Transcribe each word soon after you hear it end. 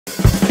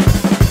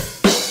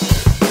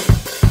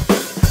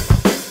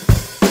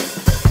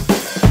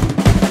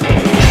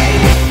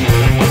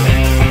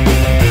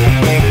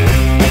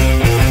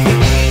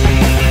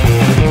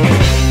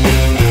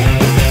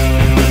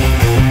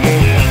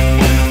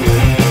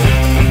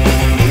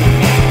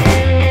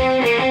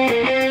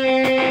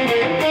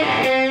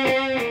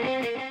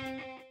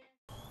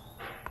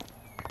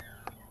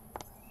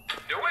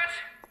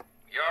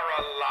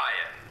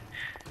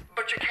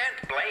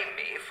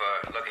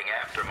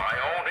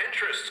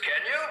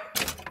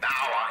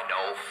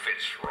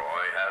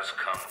has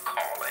come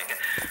calling,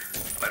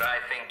 but I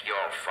think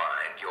you'll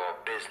find your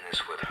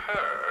business with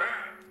her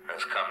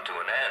has come to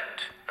an end.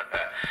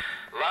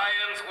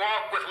 Lions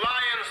walk with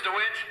lions,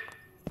 DeWitt,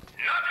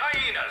 not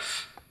hyenas.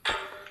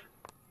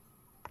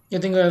 You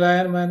think you're a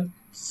lion, man?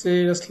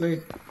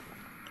 Seriously.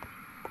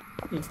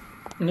 You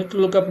need to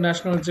look up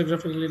National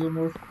Geographic a little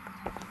more.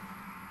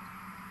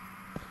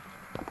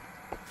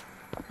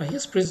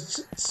 His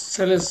prison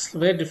cell is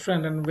way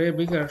different and way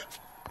bigger.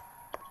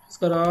 He's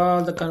got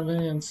all the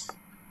convenience.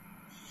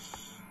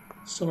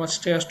 So much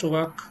stairs to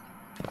walk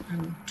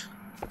and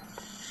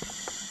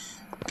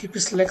keep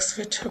his legs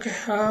fit. Okay,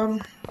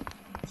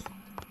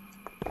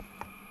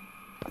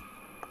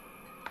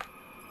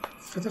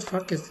 what the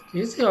fuck is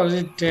he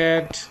already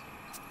dead?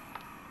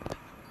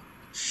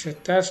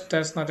 Shit,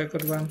 that's not a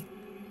good one.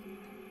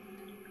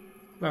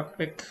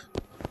 Lockpick.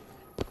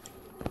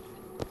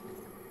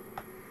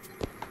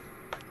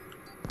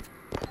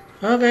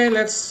 Okay,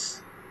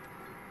 let's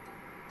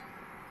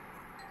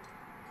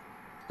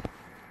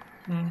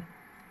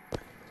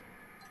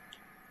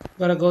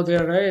gotta go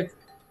there, right?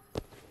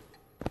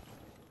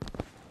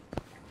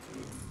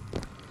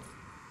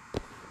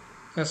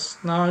 Yes,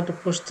 now I have to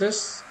push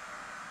this.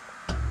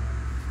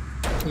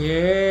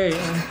 Yay,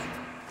 and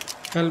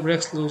hell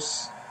breaks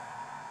loose.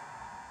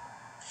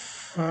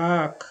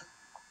 Fuck.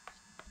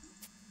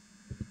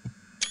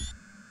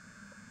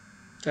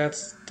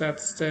 That's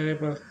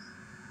terrible.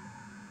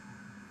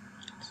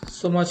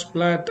 So much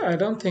blood. I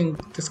don't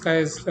think this guy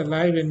is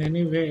alive in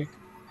any way.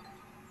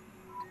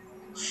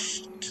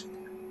 Shit.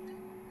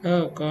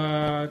 Oh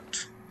god.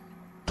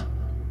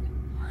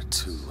 We're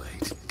too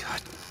late.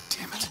 God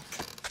damn it.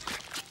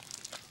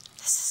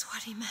 This is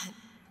what he meant.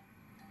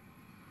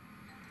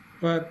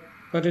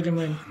 What did you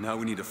mean? Now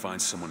we need to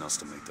find someone else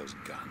to make those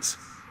guns.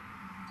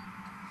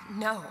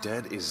 No.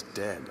 Dead is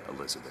dead,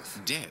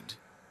 Elizabeth. Dead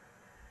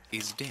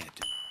is dead.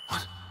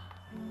 What?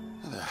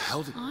 How the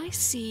hell did... I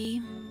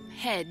see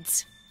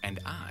heads. And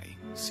I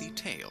see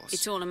tails.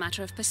 It's all a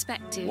matter of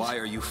perspective. Why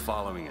are you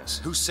following us?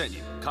 Who sent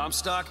you?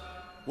 Comstock?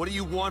 What do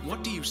you want?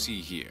 What do you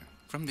see here,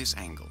 from this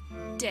angle?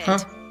 Dead. Huh?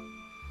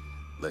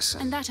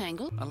 Listen. And that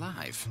angle?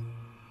 Alive.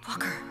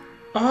 Booker.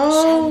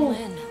 Oh!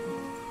 Chen Lin.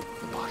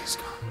 The body's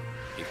gone.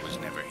 It was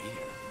never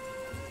here.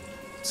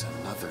 It's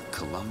another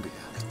Columbia.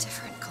 A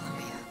different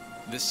Columbia.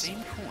 The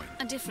same coin.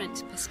 A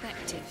different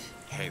perspective.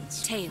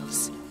 Heads.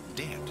 Tails.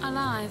 Dead.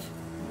 Alive.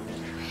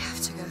 We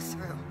have to go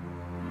through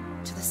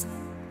to this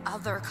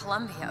other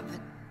Columbia, but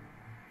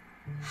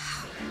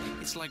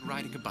It's like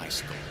riding a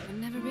bicycle.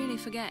 One never really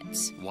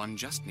forgets. One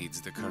just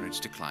needs the courage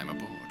to climb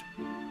aboard.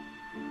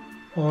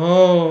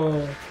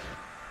 Oh.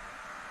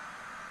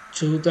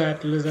 Do that,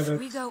 if Elizabeth.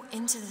 we go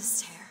into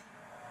this tear,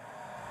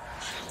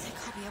 I don't think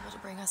he'll be able to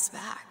bring us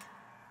back.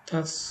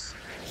 That's...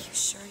 Are you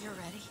sure you're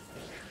ready?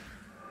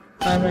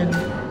 I mean,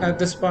 at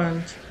this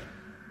point,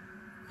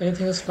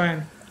 anything is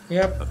fine.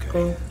 Yep, Okay,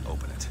 go.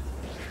 open it.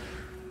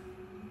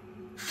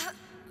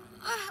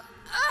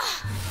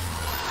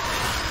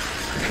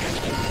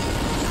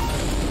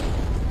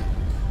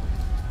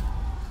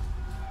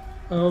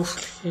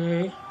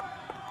 Okay.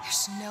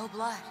 There's no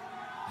blood.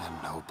 And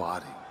no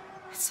body.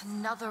 It's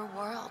another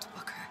world,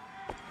 Booker.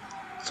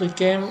 So we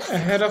came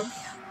ahead of...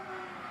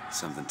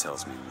 Something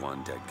tells me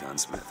one dead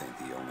gunsmith ain't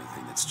the only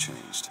thing that's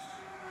changed.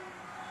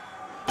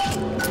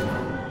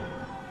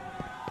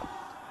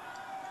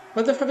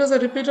 What the fuck is a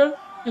repeater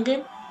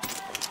again?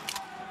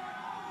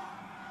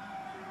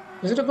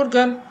 Is it a good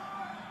gun?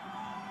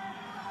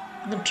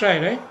 You can try,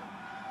 right?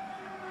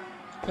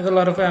 There's a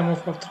lot of ammo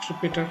for the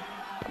repeater.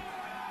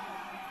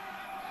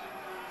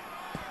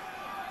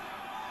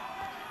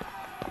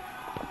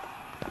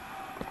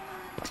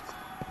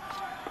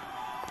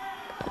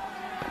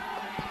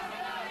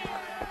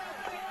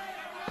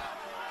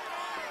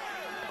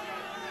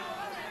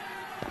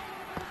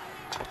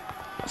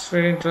 It's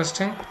very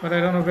interesting, but I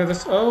don't know where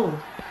this... Oh!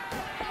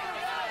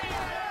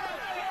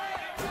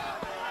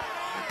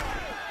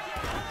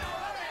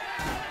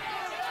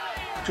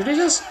 Did he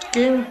just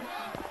came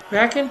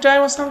back in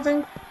time or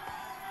something?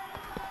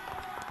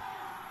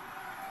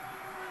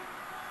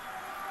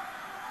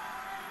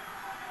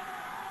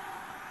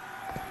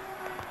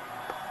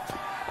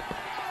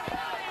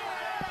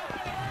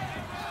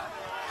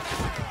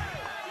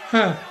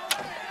 Huh.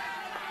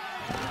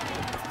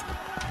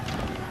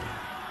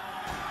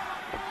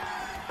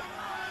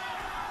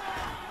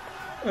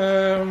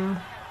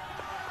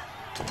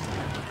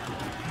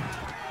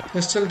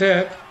 He's still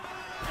dead.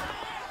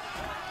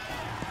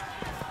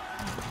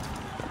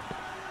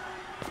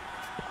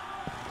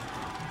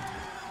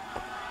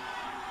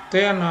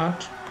 They are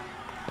not.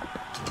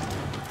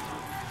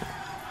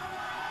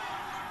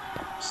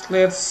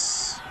 Slate.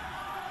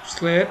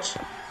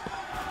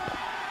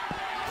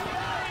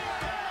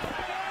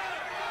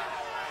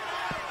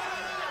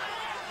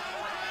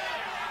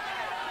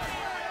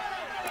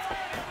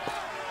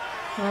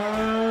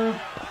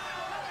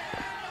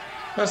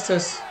 What's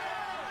this?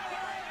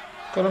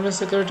 Columbia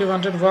Security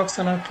Wanted Vox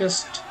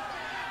Anarchist.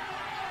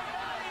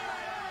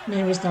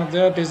 Name is not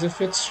there. Daisy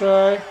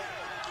Fitzroy.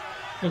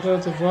 Leader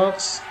of the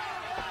Vox.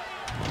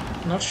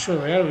 Not sure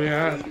where we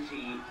are.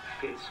 Daisy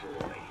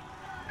Fitzroy.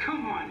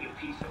 Come on, you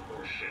piece of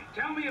bullshit.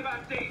 Tell me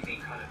about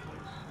Daisy cut him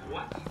loose.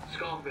 What?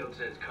 Schofield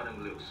says cut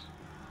him loose.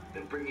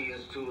 They're bringing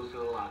his tools to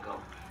the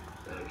lockup.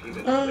 That'll keep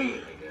him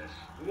clean, I guess.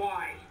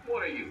 Why?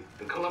 What are you?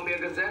 The Columbia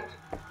Gazette?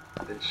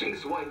 The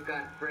chink's wife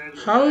got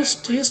friends. How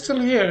is he still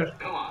here?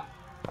 Come on.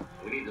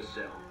 We need to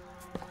sell.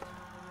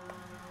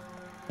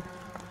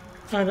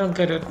 I don't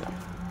get it.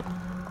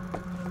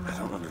 I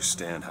don't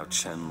understand how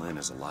Chen Lin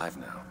is alive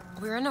now.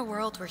 We're in a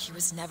world where he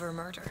was never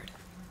murdered.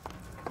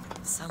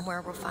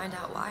 Somewhere we'll find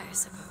out why, I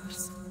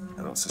suppose.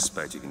 I don't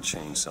suspect you can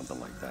change something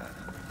like that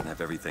and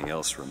have everything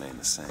else remain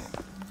the same.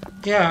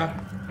 Yeah.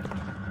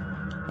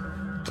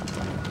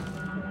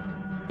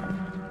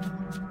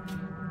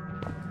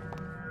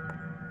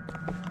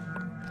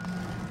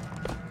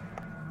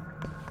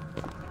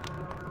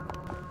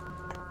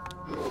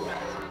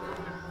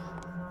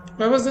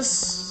 Where was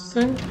this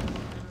thing?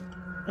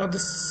 Oh,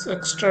 this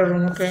extra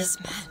room, okay. These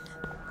men,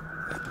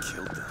 I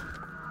killed them.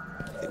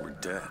 They were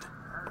dead.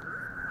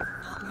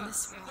 not in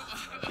this world.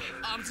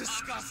 I'm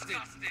disgusted.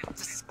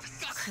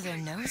 Look at their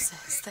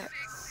noses. They're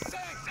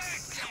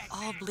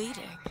all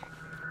bleeding.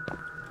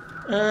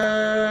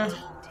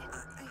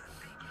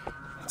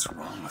 What's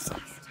wrong with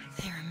them?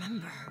 They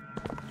remember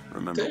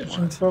Remember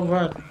Different what? for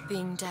what?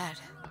 being dead.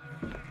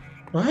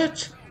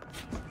 What?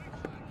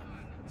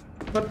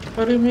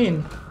 What do you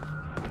mean?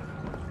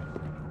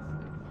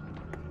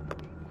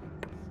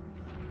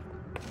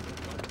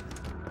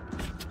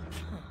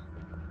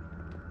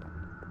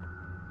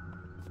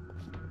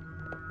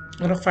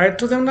 Gonna fight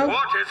to them now?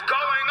 What is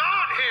going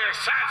on here,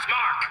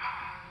 Sansmark?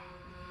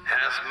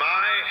 As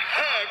my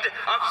head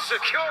of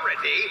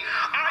security,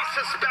 I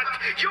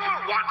suspect you'll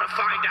want to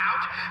find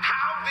out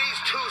how these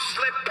two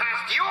slipped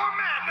past your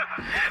men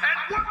and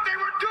what they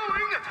were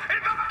doing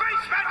in the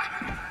basement!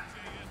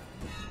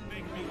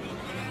 Make me go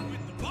down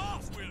with the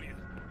boss, will you?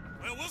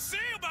 Well, we'll see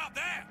about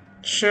that.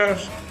 Sure.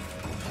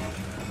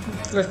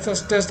 Let's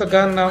just test the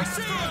gun now.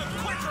 See you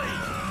quickly.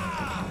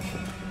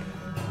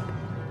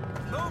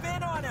 Move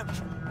in on him.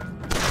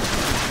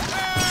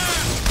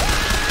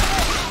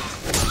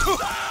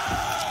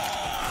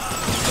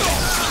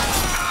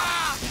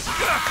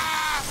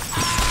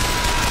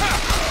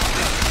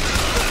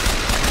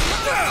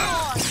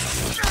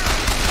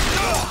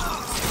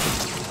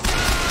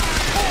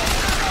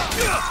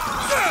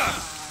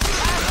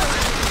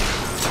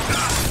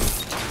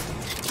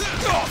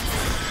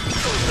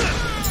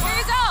 Where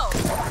you go?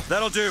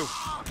 That'll do.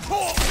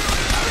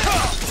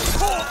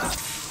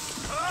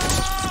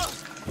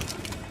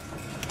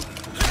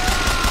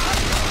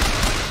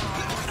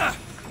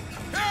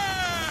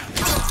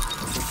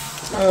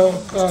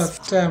 Oh god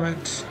damn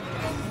it.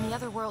 In the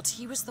other world,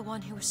 he was the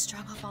one who was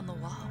strung up on the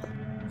wall.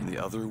 In the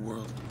other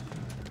world,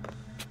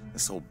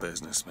 this whole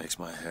business makes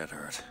my head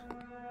hurt.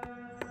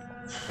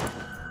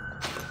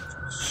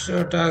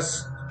 Sure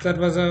does. That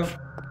was a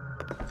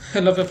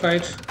hell of a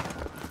fight.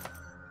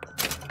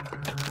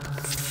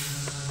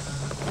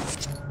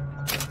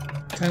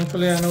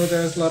 Thankfully I know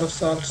there's a lot of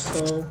salt,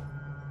 so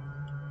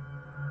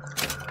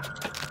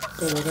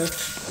go with it.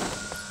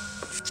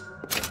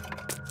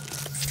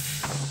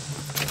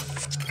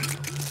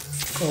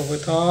 Go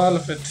with all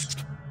of it.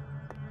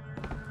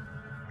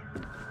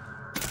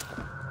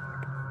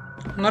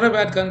 Not a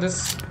bad gun,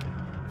 this.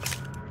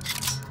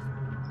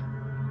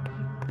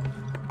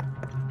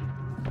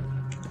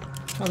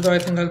 Although I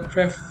think I'll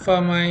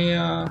prefer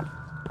my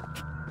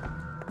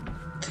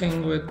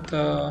thing with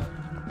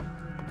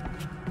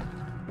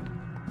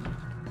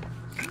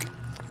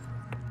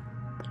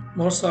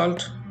more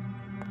salt.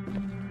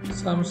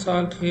 Some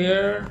salt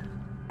here.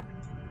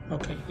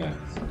 Okay, yeah.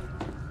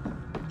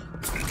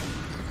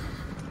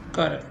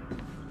 Got it.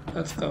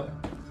 Let's go.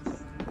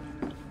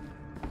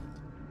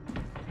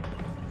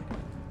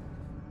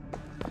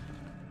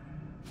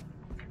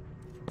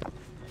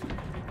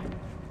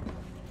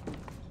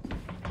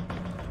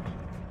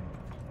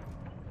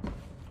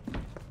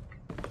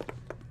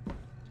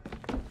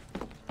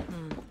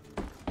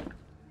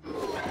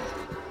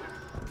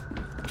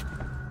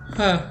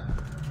 Huh.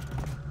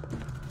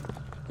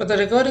 But the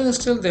recording is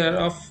still there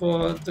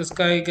of this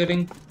guy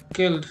getting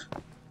killed,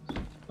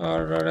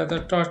 or rather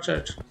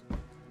tortured.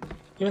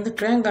 Even the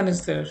crank gun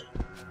is there.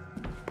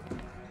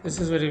 This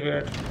is very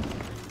weird.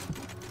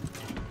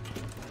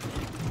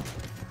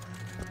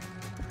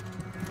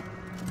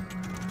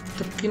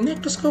 The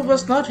kinectoscope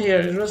was not here,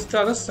 it was the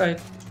other side.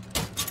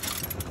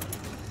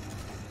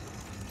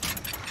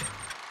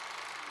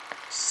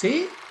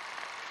 See?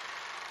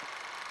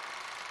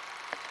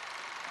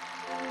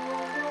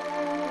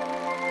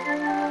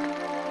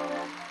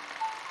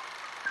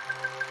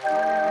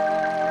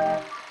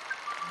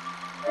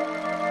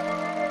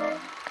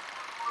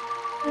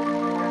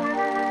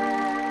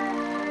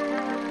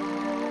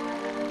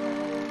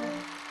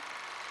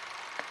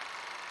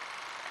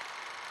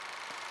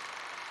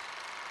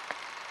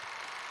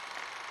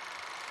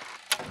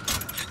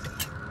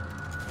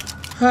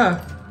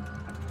 Huh.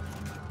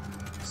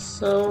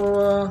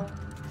 So,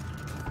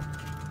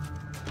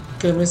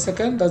 give me a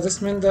second. Does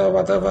this mean the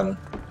other one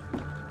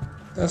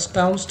The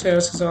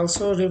downstairs is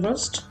also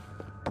reversed.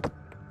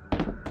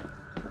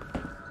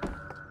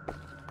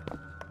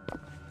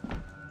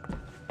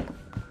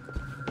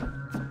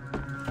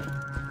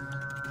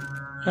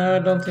 I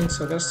don't think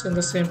so. That's in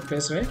the same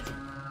place, right?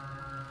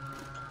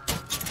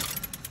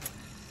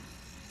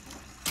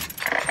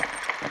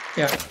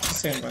 Yeah, the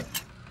same one.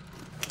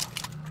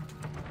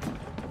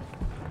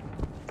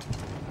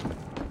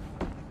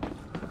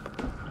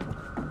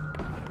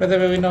 By the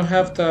way, we now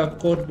have the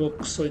code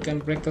book, so we can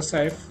break the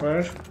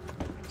cipher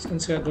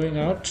since we are going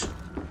out.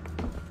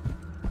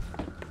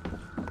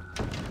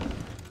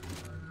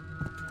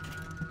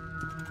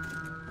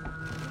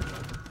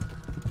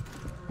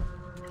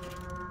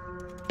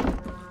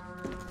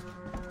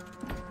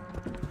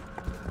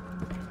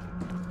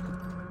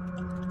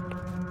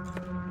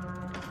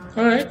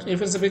 Alright,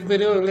 if it's a big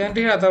video, we'll end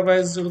here,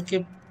 otherwise we'll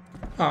keep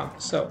on.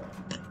 So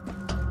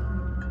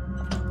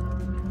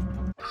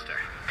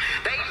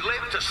They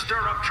live to stir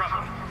up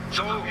trouble,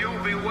 so you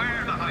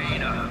beware the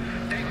hyena.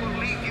 They will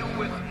leave you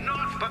with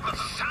naught but the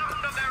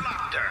sound of their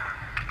laughter.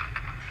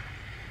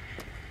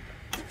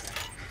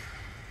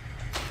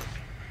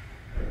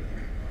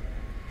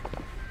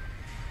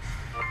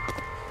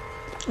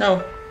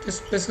 no, this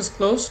place is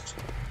closed.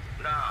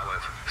 Now,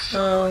 if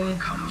someone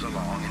comes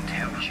along and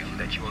tells you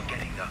that you are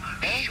getting the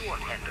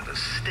short end of the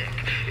stick,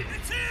 you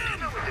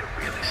know what they're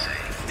really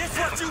saying? This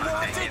what you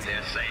wanted?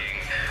 They're saying,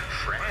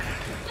 friend,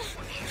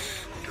 what you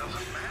do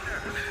doesn't matter.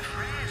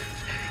 Friend,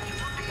 you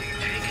are being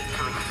taken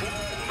for a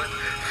fool, but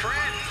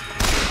friend,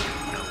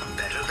 you're no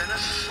better than a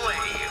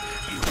slave.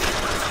 You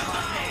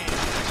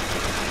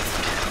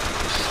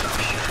stuff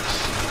shirts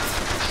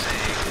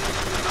saying,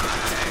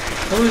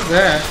 Who is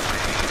that?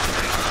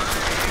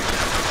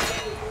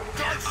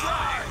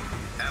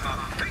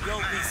 You'll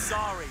be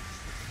sorry.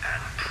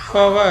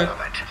 For what?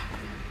 of it.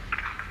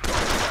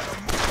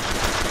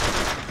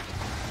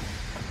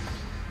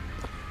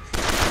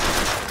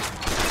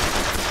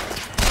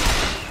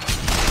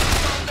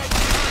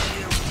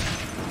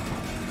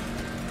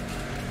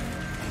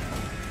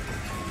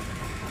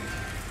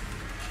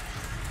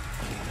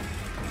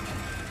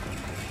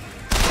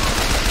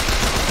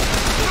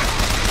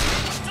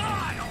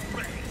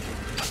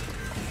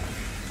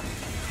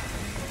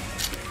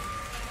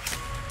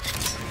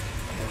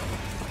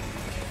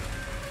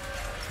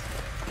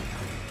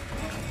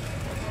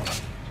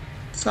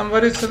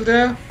 Somebody still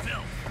there?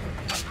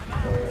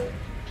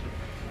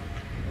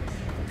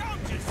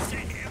 Don't just sit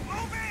here,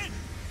 move in!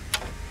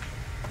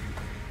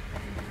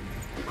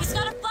 He's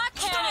got a black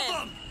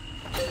cannon!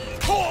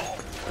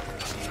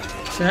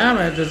 Damn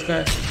it, this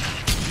guy.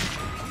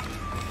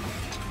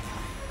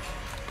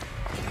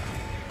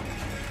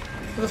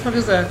 What the fuck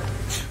is that?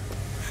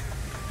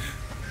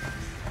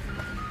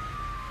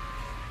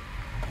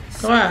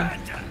 Come on.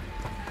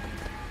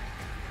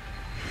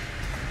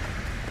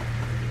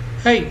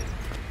 Hey.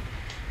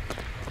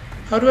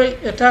 How do I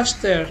attach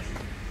there?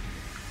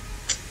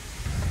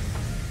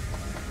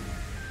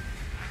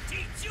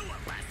 Teach you a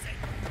lesson.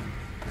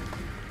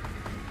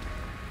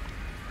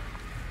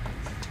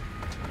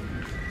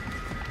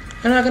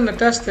 I know I can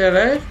attach there,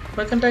 right?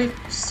 Why can't I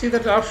see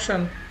that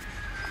option?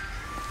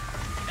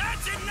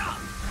 That's enough.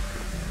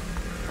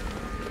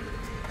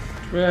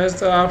 Where is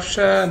the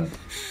option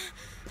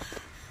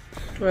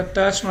to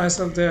attach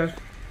myself there?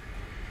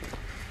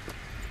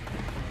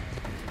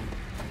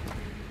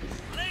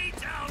 Lay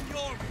down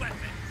your weapon.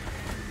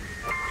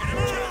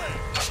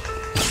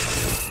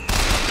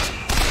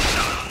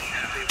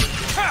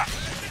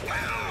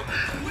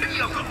 Be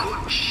of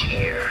good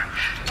cheer.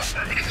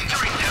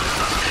 Considering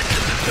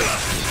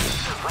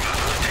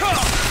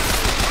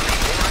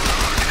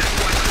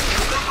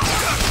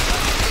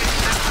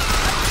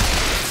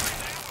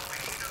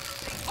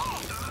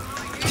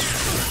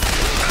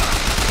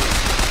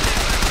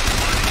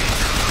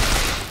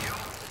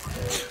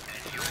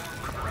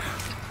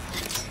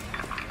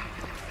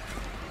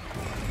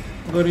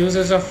Good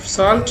usage of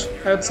salt,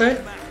 I would say.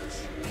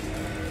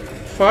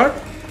 For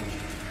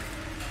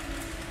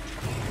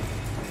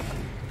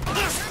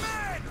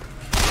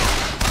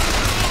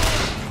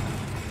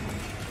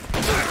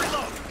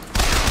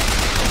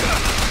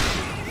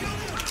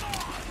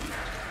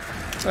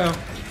so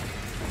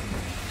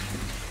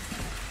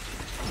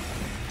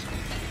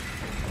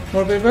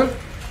more people.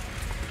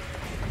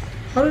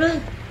 How did I?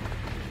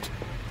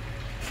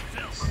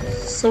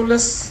 So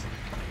less.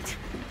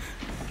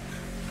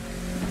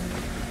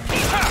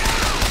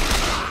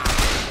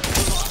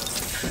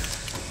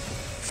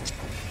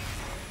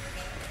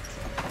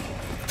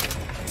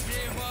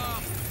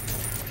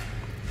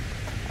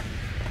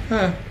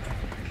 Huh.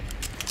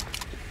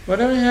 What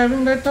are we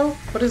having right now?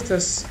 What is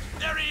this?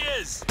 There he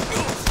is.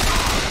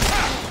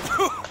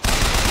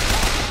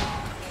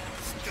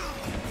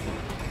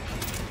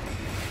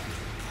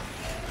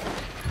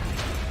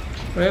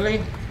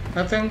 Really?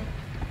 Nothing?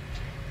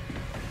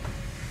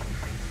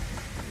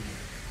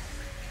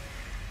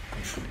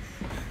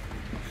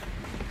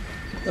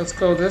 Let's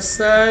go this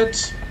side.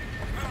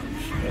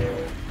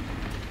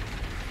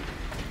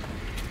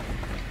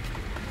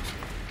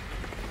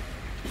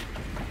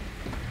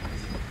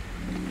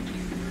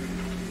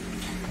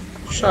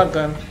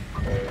 Shotgun.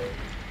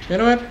 You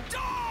know what?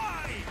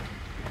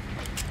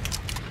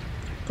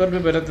 Could be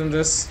better than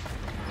this.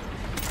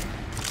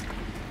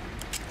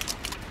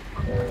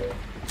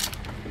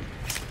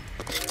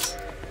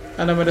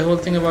 And I made a whole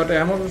thing about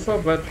ammo before,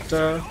 but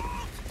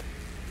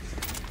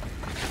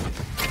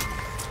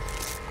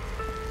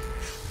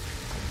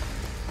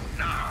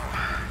Now,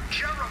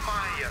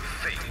 Jeremiah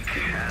Fink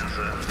has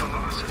a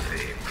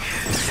philosophy.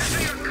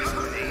 Their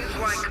company is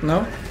like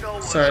no?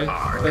 Noah's Sorry,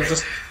 Ark. I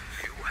just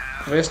You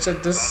have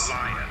wasted this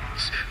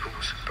lions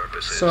whose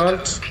purpose is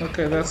salt. to keep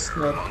Okay, that's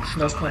not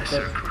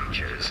lesser good.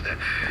 creatures. Then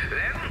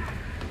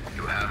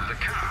you have the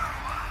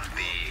cow,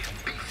 the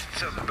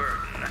beasts of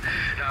burden.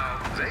 Now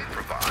they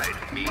provide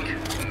meat,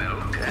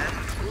 milk, and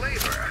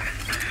labor.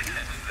 And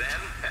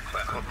then,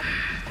 well,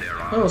 there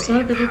are Oh, so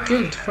many people the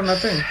killed for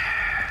nothing.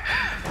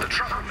 the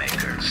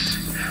troublemakers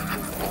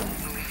who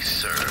only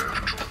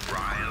serve to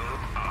rile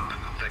up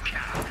the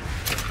cattle.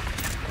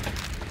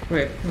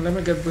 Wait, let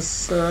me get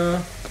this.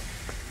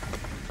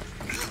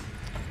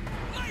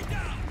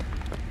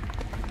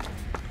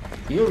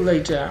 You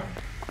lay down.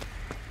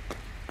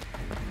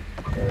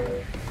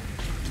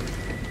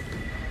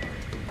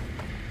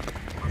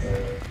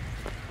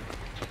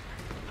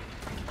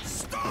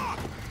 Stop!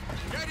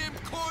 Get him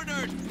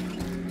cornered!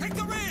 Take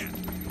the rear!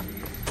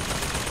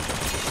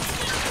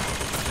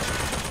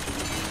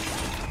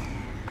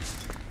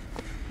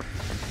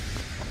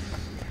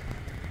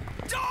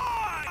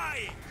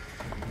 Die!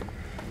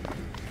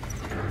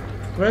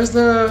 Where's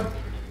the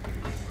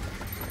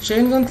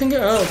chain gun thingy?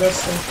 Oh,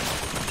 that's the.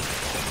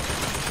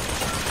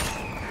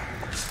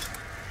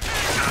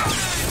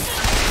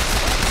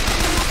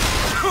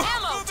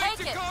 Ammo, take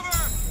To it! cover!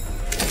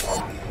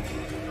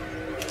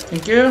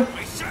 Thank you.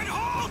 I said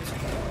halt!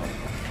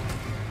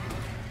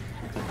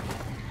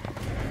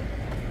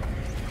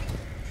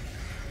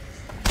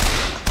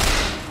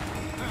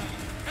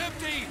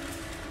 Empty!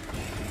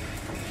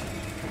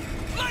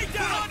 Lay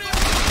down!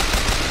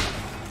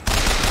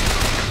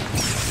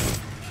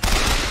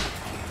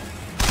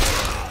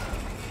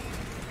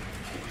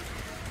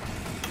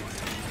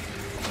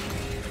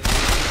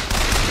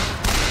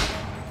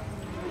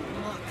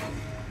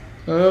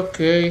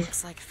 Okay.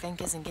 Looks like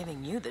Fink isn't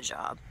giving you the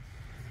job.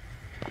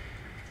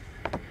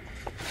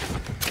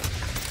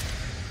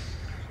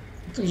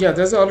 Yeah,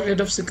 there's already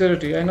head of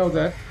security. I know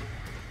that.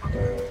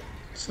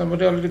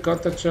 Somebody already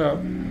got the job.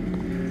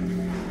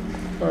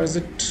 Or is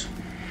it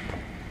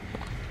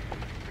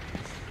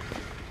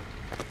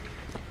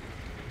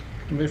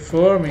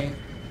before me?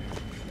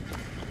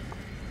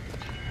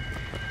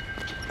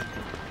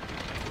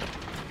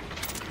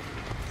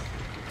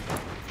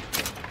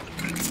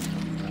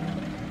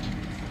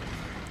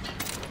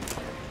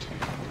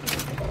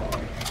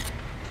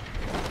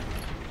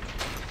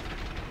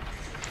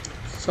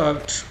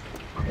 Salt.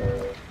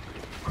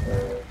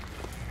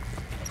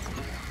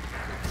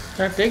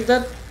 Can I take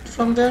that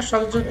from there,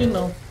 Shaljoki?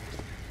 No.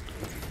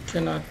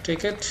 Cannot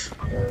take it.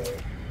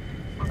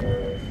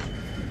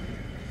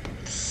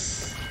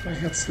 My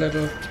head's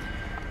little.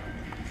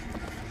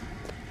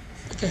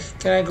 Okay,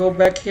 can I go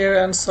back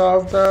here and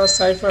solve the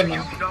cipher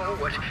now? You know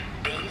what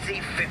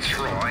Daisy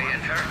Fitzroy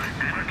and her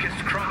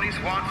anarchist cronies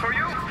want for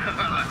you?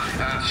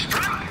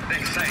 Strike,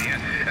 they say.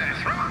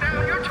 Throw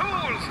down your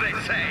tools, they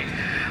say.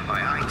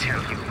 I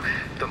tell you,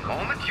 the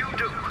moment you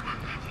do,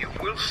 you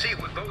will see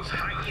what those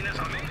hyenas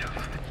are made of.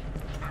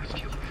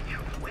 Ask you,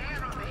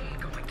 where are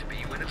they going to be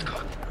when it's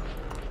cold?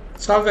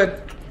 Solve it.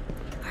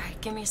 Alright,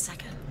 give me a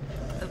second.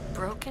 The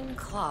broken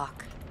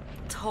clock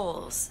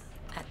tolls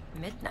at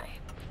midnight.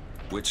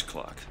 Which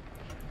clock?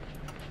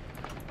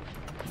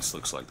 This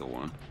looks like the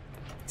one.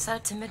 Set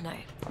it to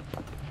midnight.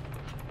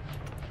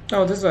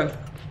 Oh, this one.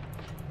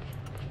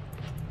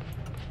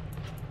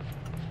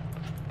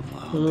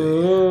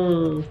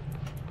 Ooh.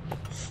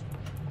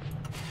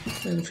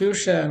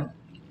 Infusion.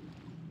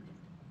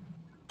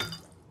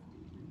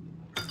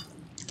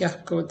 Yeah,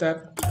 go with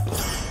that.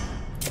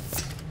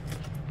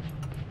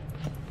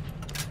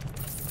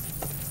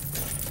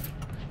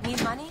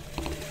 Need money?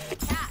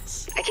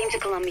 Cash. I came to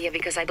Columbia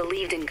because I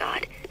believed in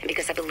God and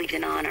because I believed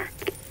in honor.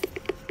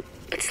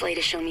 But Slade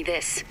has shown me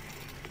this.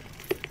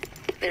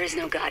 There is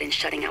no God in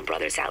shutting our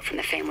brothers out from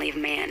the family of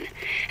man,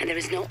 and there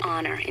is no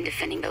honor in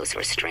defending those who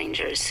are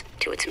strangers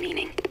to its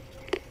meaning.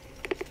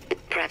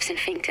 Perhaps in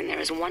Finkton there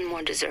is one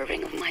more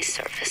deserving of my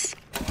service.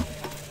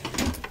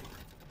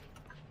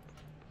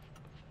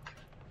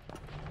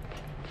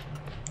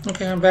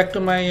 Okay, I'm back to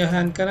my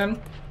hand cannon.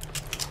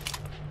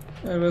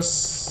 It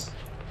was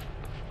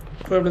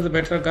probably the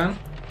better gun.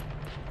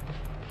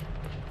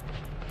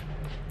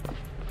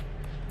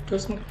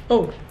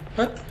 Oh,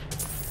 what?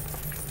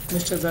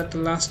 Missed that the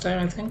last time,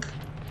 I think.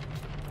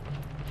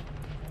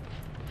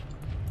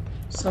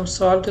 Some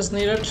salt is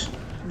needed,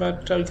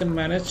 but we can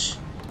manage.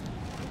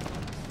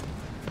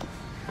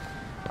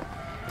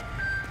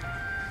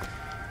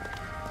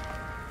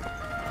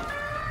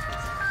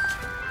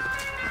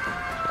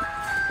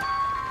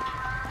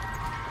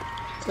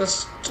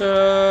 Just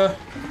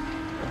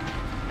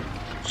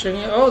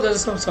checking. Oh,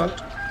 there's some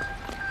salt.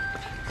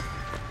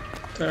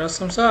 There are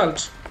some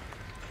salt.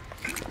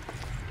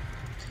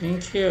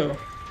 Thank you.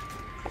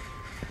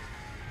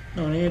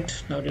 No need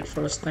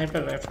for a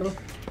sniper rifle.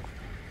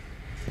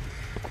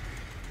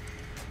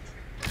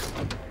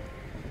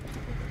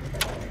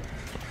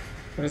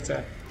 What is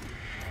that?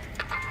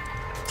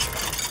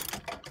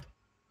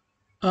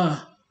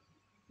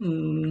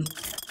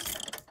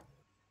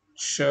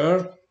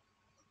 Sure.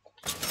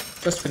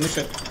 Just finish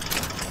it.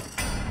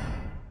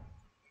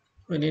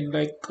 We need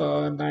like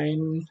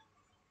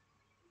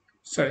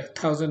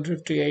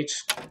 1058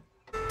 to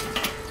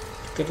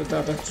get to the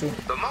other two.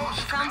 The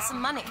most Found some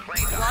money.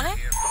 complaint Want I it?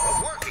 hear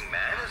from a working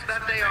man is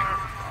that they are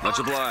Much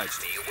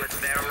obliged. unhappy with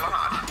their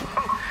lot.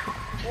 Oh,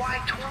 why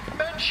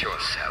torment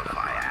yourself,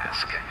 I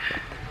ask?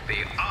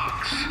 The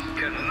ox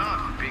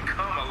cannot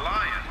become a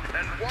lion,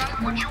 and why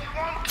would you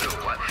want to?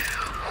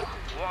 Who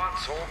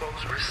wants all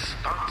those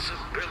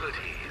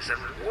responsibilities and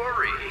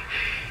worry?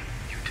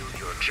 You do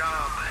your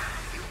job,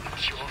 you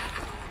eat your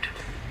food,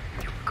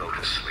 you go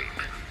to sleep.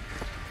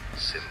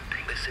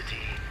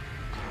 Simplicity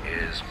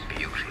is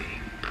beauty.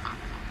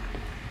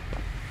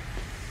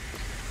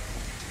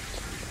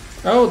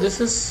 Oh, this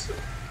is.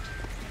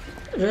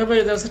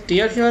 Remember, there's a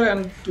tier here,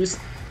 and we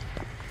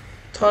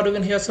thought we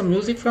can hear some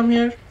music from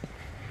here.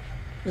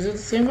 Is it the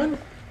same one?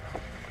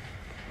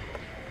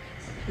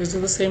 Is it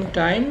the same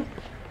time?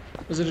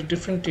 Is it a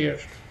different tier?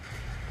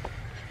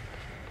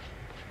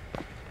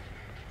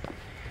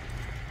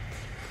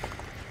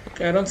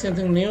 Okay, I don't see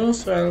anything new,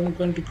 so I'm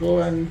going to go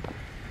and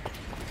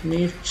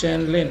meet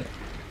Chen Lin.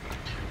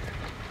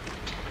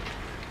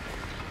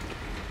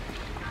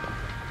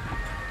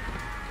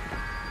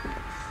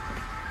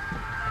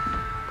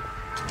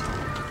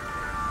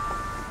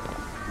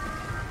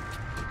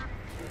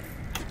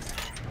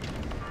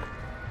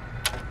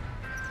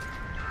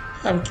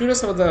 I'm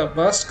curious about the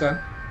burst gun.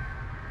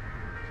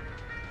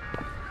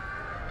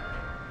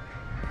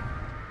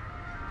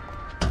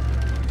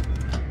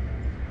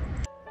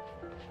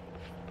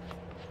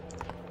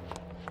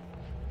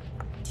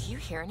 Do you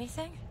hear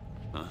anything?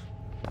 Huh?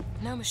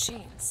 No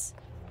machines.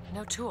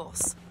 No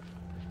tools.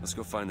 Let's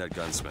go find that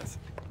gunsmith.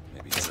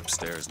 Maybe he's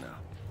upstairs now.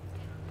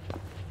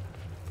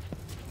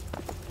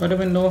 What do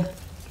we know?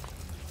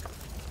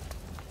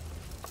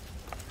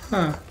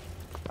 Huh.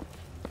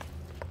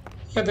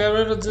 Yeah, there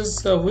were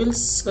these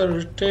wheels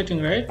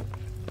rotating, right?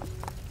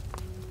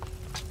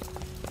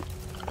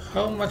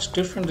 How much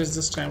different is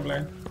this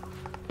timeline?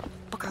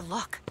 Booker,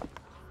 look.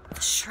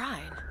 The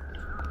shrine.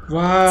 It's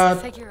What? a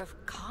figure of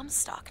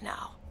Comstock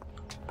now.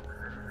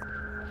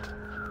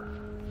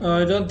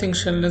 I don't think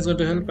Chen Lin is going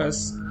to help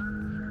us.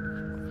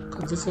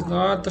 Because this is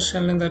not the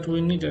Chen Lin that we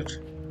needed.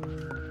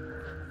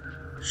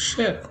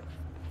 Shit.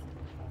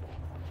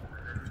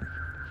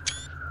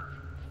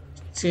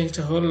 Changed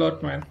a whole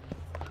lot, man.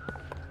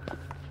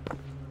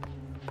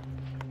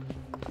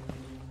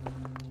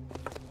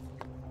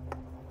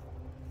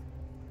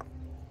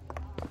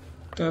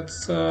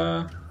 That's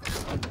Mr.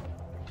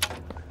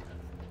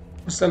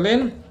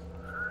 Lin?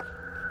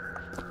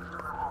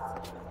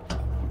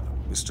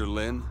 Mr.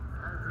 Lin?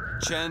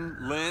 Chen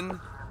Lin?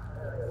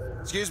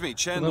 Excuse me,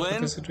 Chen Love Lin?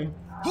 publicity.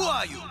 Who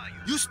are you?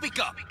 You speak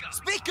up!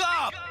 Speak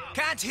up!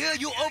 Can't hear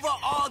you over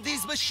all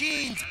these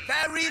machines!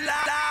 Very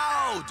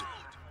loud!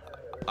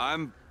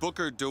 I'm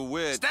Booker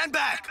DeWitt. Stand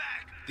back!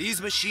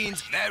 These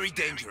machines very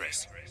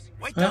dangerous.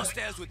 Wait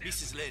downstairs with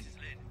Mrs. Lin.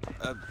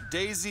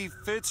 Daisy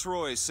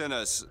Fitzroy sent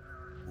us.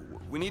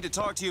 We need to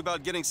talk to you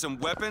about getting some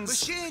weapons.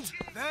 Machines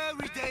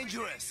very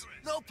dangerous.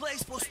 No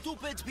place for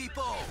stupid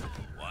people.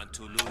 Want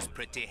to lose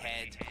pretty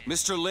head?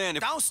 Mr. Lin,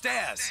 if...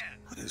 Downstairs!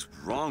 What is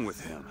wrong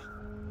with him?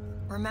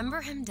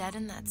 Remember him dead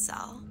in that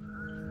cell?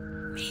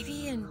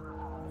 Maybe in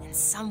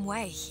some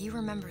way he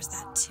remembers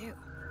that too.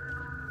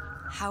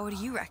 How would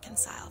you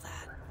reconcile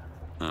that?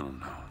 I don't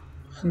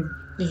know.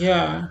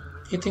 Yeah,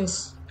 he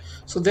thinks.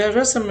 So there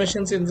were some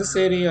machines in this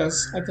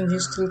areas. I think he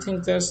still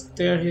thinks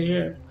they're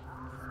here.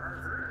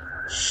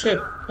 Shit.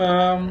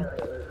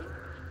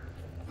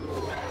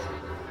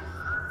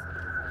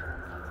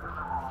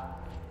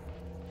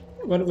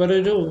 What do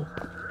you do?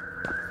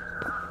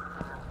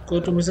 Go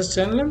to Mrs.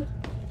 Chen Lin?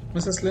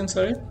 Mrs. Lin,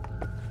 sorry.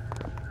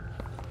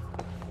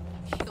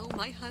 Kill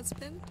my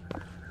husband?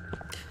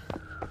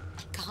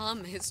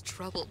 Calm his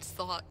troubled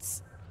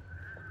thoughts.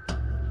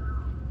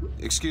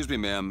 Excuse me,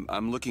 ma'am.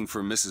 I'm looking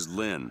for Mrs.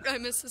 Lin.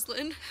 I'm Mrs.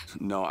 Lin.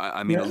 No,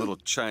 I mean Yeah. a little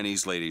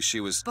Chinese lady. She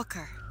was...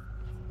 Booker,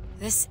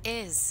 this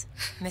is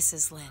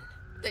Mrs. Lin.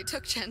 They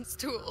took Chen's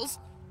tools.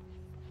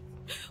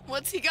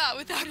 What's he got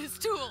without his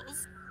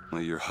tools?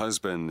 Well, your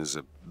husband is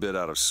a bit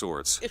out of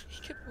sorts. If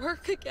he could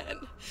work again,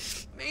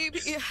 maybe...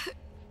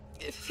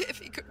 If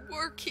he could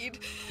work, he'd...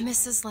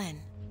 Mrs. Lin,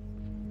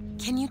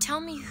 can you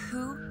tell me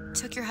who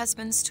took your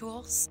husband's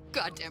tools?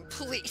 Goddamn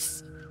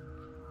police.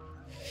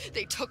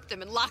 They took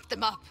them and locked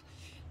them up.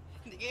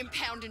 In the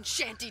impound in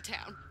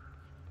Shantytown.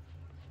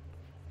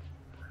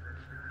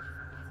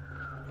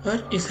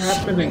 What is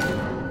happening?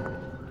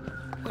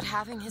 Would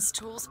having his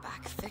tools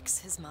back fix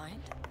his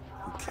mind?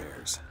 Who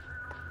cares?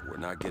 We're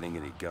not getting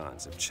any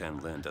guns if Chen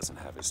Lin doesn't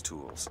have his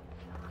tools.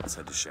 Let's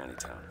head to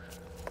Shantytown.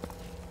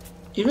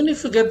 Even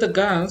if you get the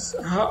guns,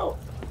 how?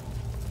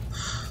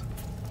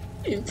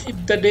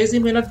 If the Daisy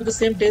may not be the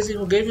same Daisy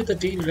who gave you the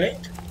deal,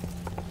 right?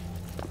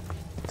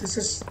 This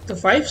is the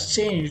vibes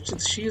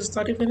changed. She is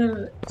not even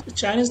a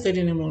Chinese lady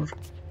anymore.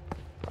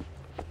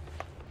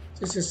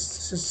 This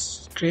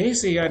is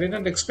crazy. I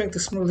didn't expect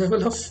this new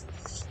level of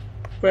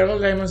parallel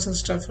dimensions and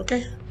stuff.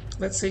 Okay,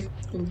 let's see.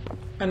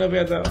 I know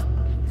where the.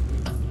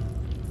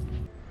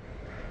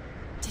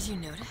 Did you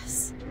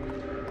notice?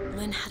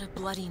 Lin had a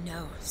bloody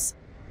nose.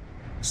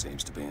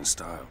 Seems to be in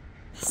style.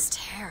 This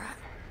tear.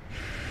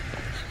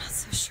 I'm not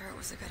so sure it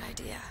was a good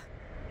idea.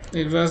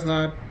 It was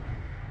not.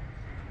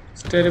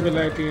 It's a terrible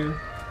idea.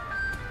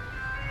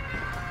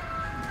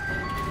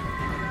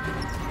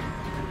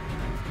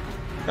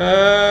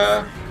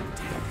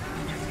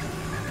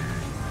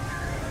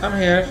 I'm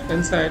here,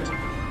 inside.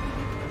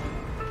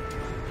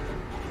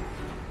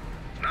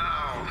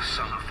 Now,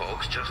 some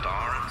folks just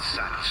aren't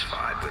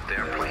satisfied with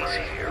their place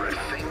here at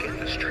Think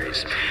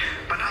Industries.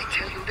 But I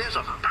tell you, there's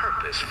a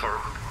purpose for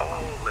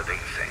all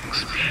living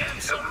things.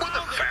 Would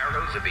the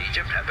pharaohs of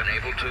Egypt have been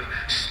able to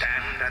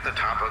stand at the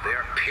top of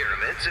their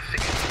pyramids if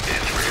the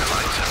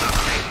Israelites had not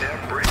made their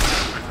bricks?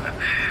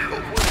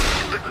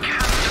 Would the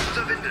captains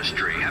of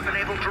industry have been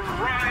able to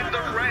ride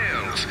the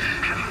rails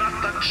had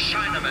not the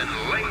Chinamen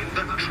laid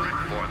the track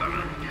for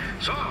them?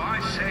 So I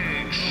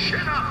say,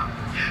 chin up!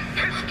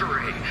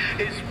 History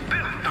is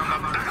built on the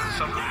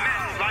backs of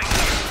men like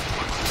you.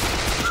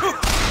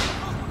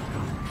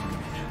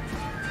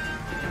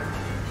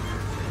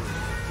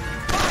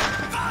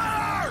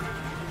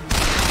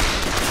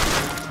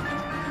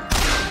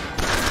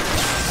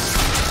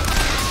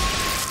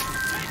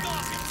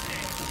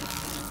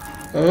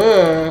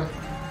 Oh,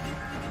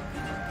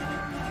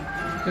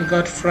 he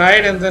got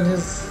fried and then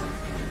his.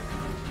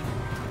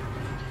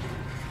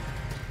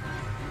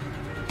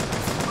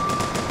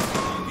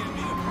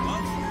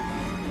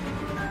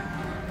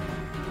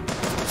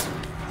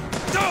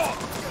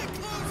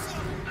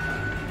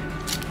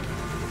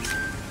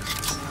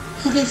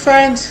 Okay,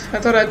 fine. I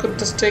thought I could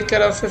just take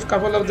care of a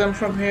couple of them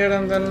from here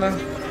and then.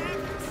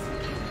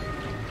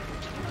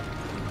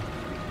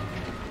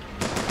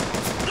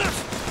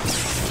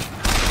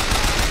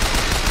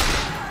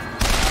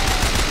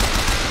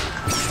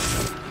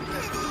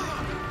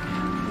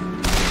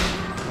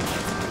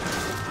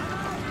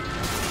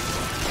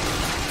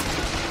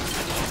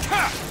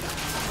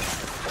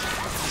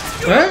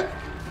 What?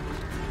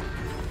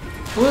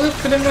 Who is it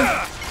killing me? I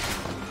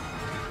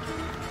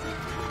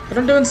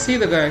don't even see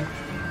the guy.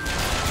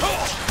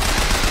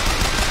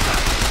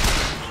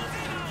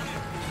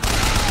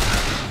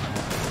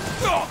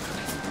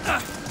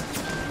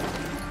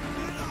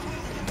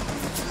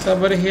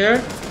 Somebody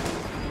here?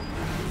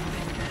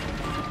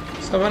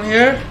 Someone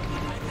here?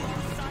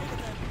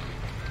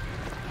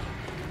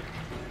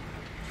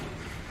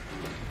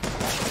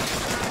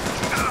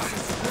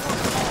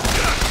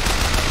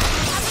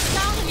 Haven't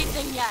found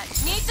anything yet.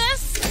 Need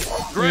this?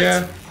 Great.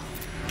 Yeah.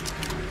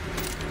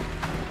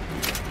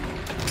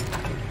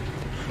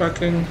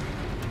 Fucking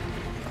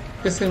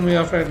pissing me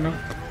off right now.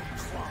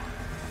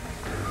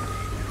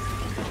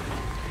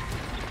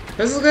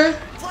 Where's this guy?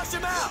 Flush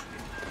him out!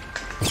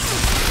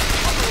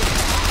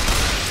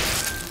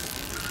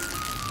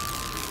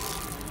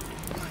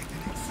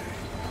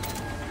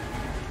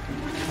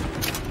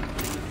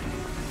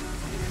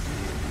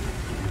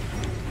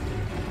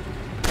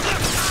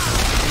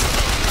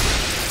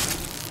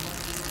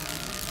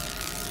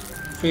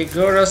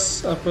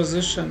 Vigorous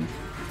opposition.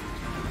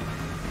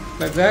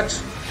 Like that.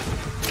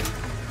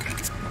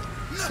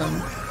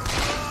 Some.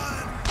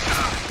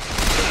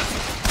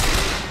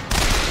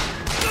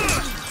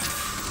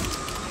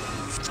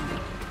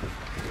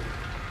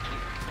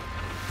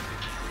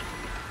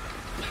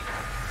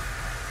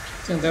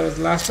 I think that was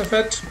the last of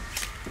it.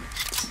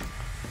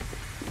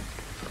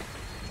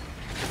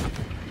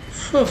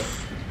 Phew.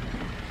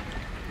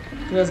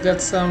 Let's get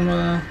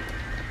some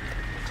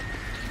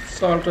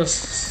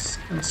salters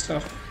and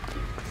stuff.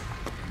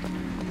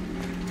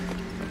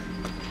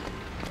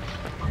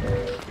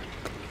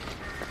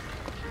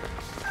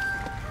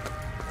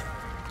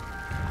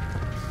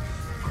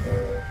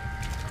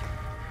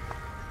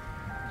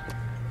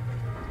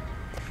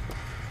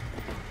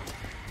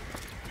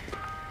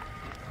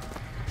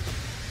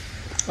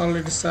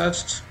 Already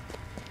searched.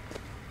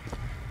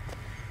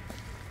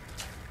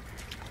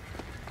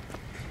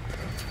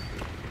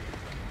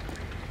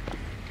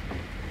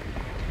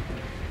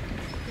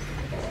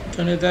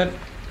 Don't need that.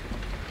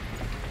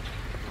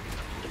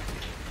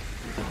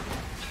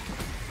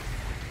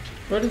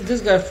 Where did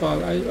this guy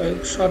fall?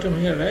 I shot him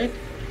here, right?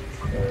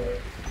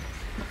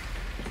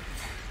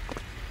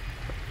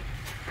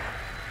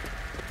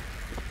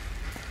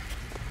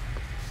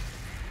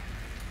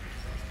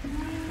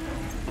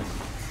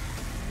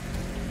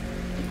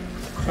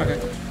 Fuck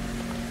it.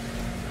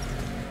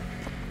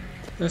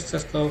 Let's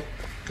just go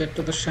get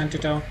to the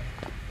Shantytown.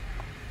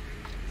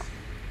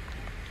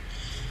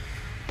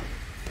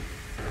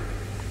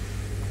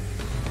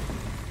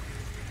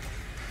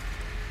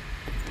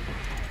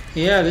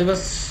 Yeah, it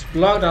was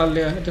blocked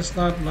earlier. It is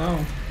not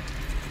now.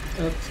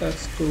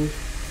 That's cool.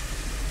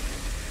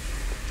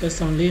 There's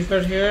some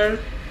lever here.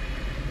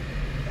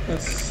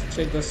 Let's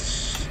take the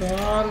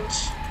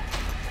salt.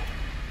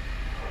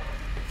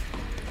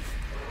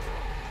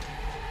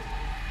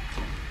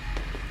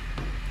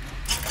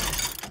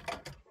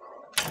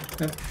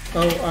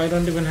 Oh, I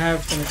don't even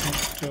have anything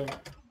to.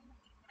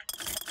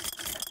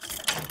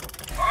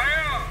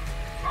 Fire!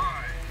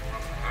 I,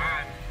 from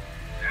hand,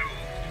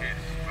 devil's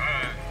kiss,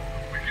 burn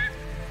the wicked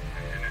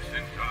and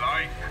innocent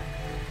alike.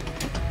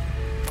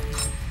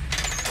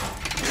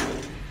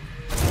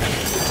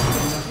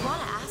 If you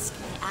want to ask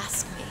me,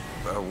 ask me.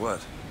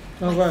 What?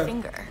 Oh, My what?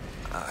 finger.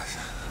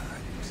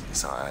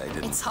 Sorry, I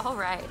didn't. It's all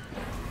right.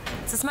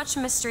 It's as much a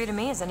mystery to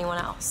me as anyone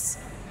else.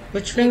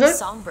 Which Maybe finger?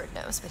 Songbird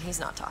knows, but he's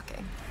not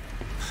talking.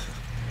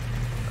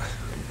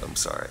 I'm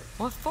sorry.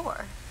 What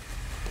for?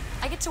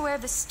 I get to wear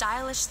this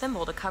stylish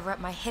symbol to cover up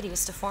my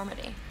hideous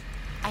deformity.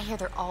 I hear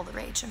they're all the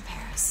rage in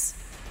Paris.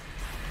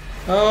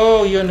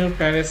 Oh, you're new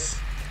Paris.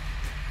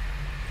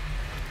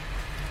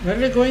 Where are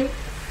we going?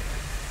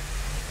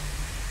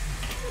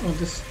 Oh,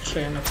 this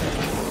train,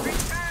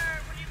 okay.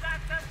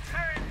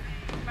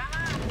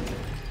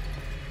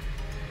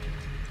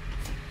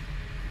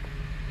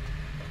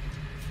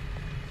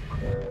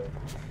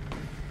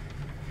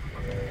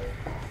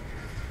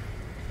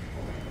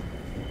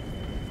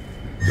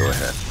 Go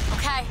ahead.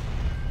 Okay.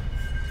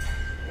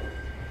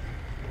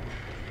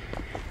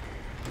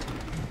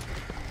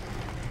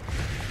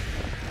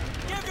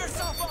 Give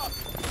yourself up!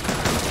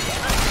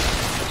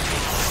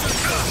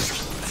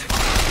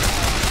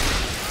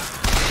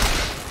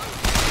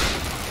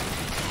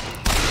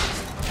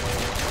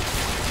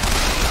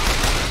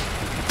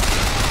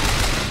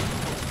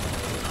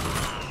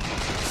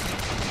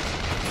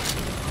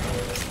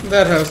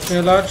 That helps me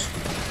a lot.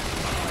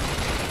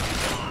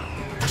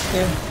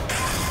 Yeah.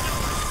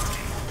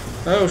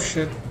 Oh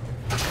shit.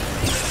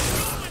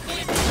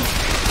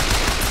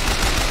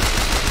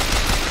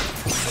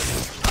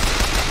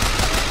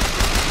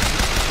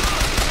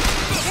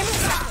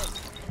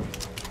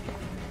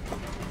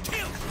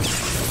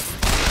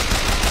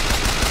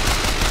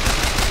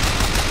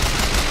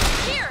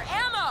 Here,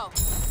 ammo!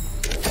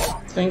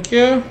 Thank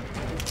you.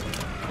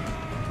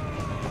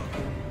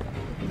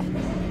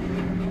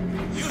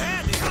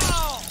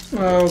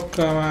 Oh,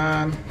 come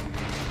on.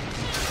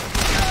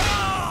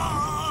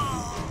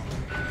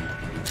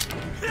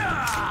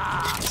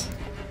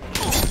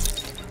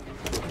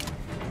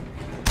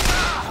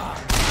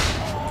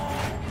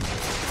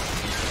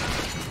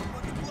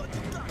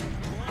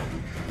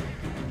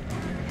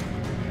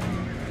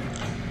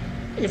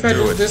 If I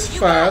do this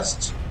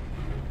fast,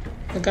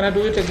 then can I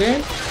do it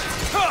again?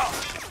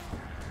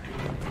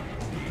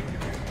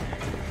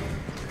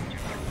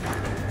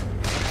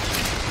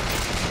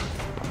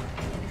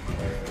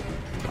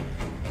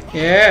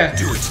 Yeah.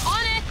 Do it.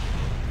 On it!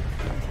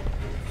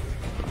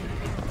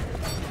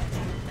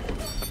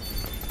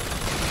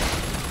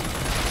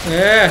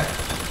 Yeah.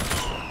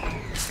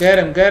 Get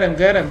him, get him,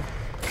 get him.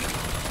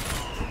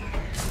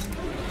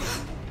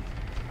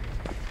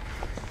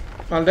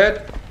 All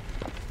dead.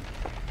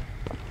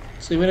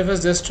 So even if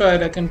it's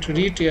destroyed, I can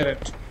re-tear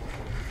it.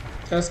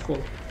 That's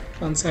cool.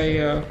 Once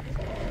I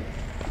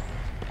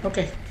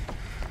okay.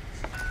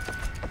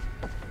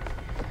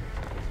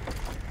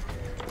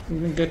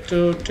 We get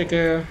to take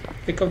a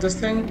pick of this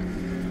thing.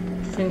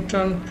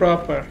 Finton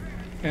proper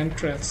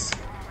entrance.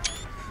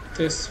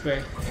 This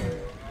way.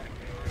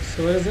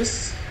 So where is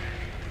this?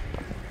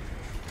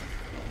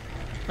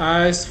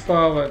 Eyes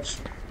forward.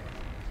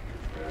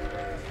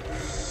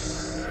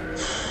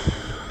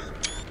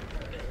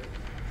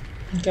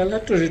 Okay, I'll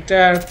have to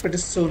retire pretty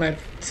soon, I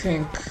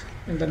think,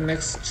 in the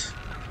next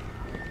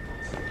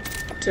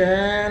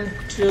 10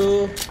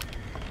 to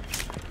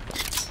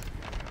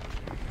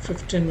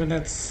 15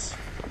 minutes.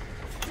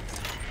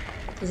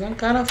 Because I'm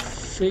kind of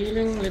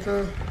feeling a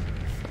little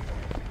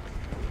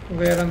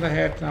wear on the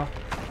head now.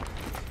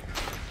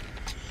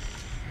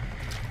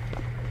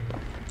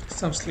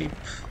 Some sleep.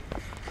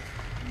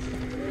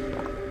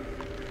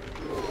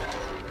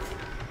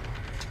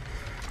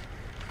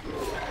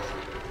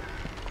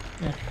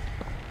 Yeah.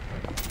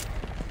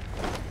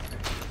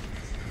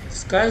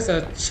 These guys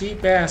are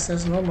cheap ass,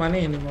 there's no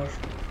money anymore.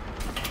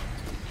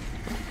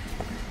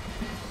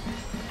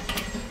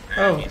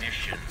 Oh.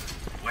 Ammunition,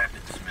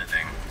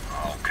 weaponsmithing,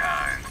 all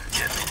kinds.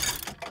 Yes.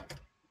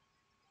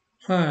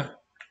 Huh.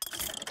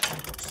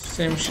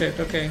 Same shit,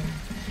 okay.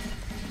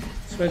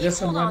 So I just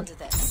Hold some on to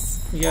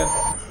this.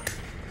 yeah.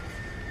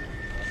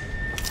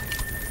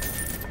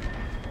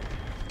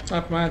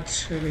 Not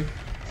much really.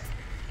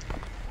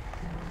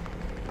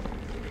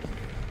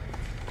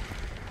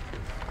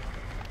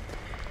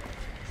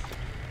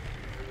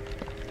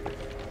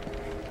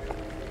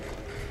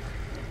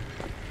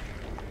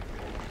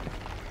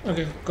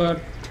 Okay, got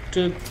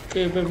to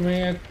give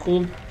me a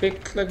cool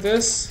pick like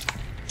this.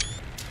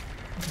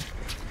 Okay.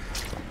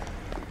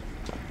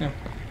 Yeah.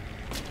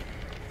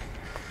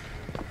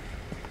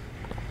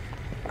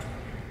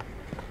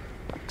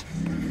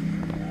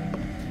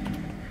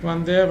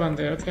 One there, one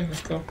there. Okay,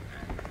 let's go.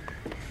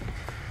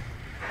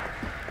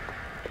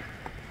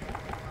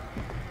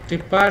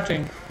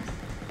 Departing.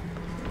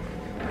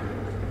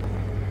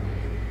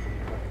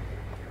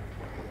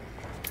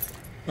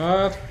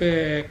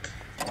 Lockpick.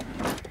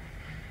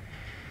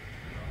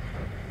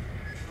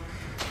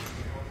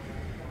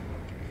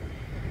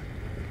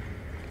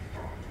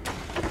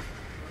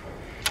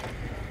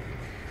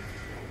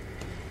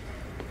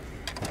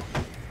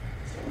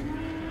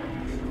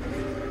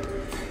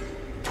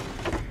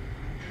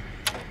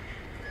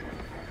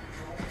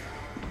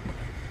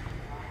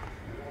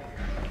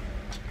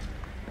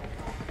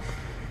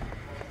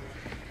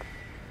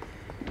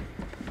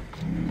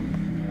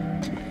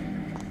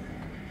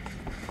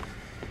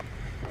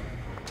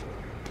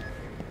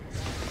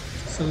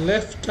 So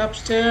lift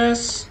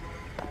upstairs.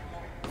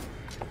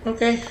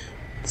 Okay,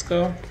 let's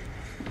go.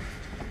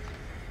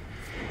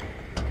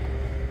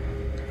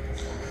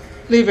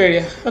 Leave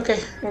area. Okay,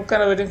 I'm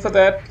kind of waiting for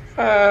that.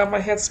 My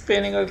head's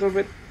spinning a little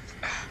bit.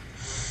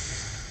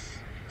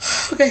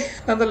 Okay,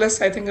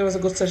 nonetheless, I think it was a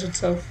good session.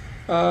 So,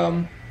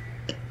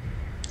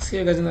 see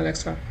you guys in the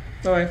next one.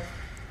 Bye bye.